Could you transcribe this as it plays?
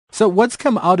So what's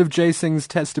come out of Jay Singh's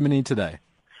testimony today?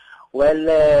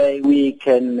 Well, we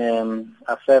can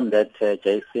affirm that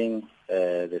Jay Singh,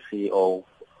 the CEO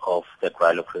of the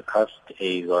Gralio Precast,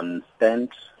 is on stand.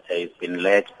 He's been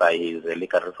led by his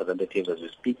legal representatives as we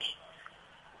speak.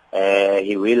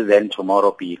 He will then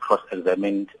tomorrow be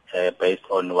cross-examined based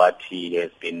on what he has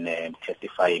been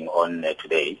testifying on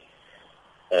today.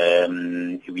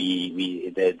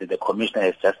 The commissioner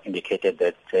has just indicated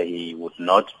that he would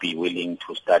not be willing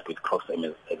to start with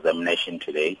cross-examination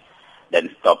today,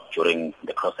 then stop during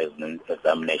the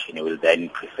cross-examination. He will then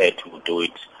prefer to do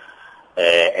it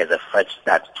as a fresh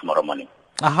start tomorrow morning.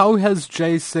 How has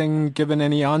Jay Singh given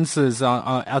any answers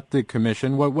at the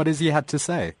commission? What has he had to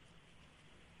say?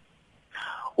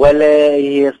 Well,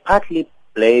 he has partly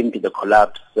blamed the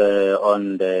collapse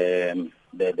on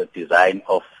the design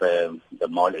of the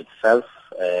mall itself.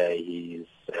 He's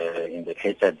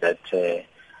indicated that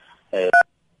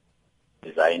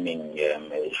designing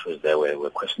issues there were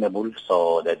questionable,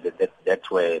 so that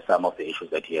were some of the issues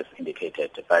that he has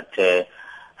indicated. But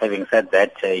having said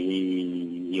that,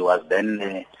 he was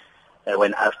then,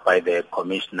 when asked by the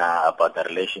commissioner about the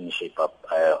relationship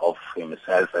of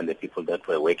himself and the people that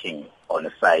were working on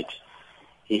the site,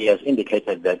 he has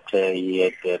indicated that he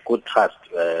had good trust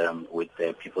with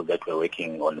the people that were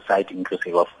working on the site,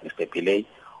 inclusive of Mr. Pillay,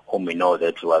 whom we know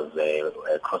that he was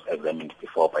cross-examined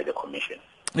before by the commission.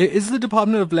 Is the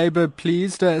Department of Labour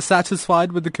pleased,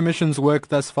 satisfied with the Commission's work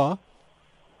thus far?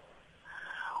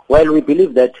 Well, we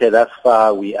believe that thus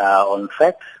far we are on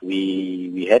track.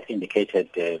 We had indicated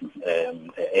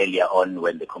earlier on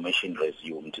when the Commission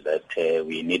resumed that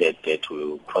we needed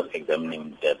to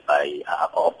cross-examine by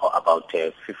about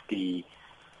 50,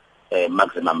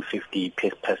 maximum 50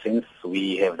 persons.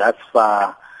 We have thus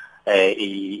far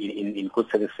in good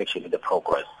satisfaction with the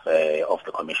progress of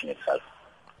the Commission itself.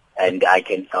 And I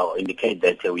can now indicate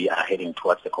that we are heading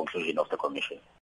towards the conclusion of the Commission.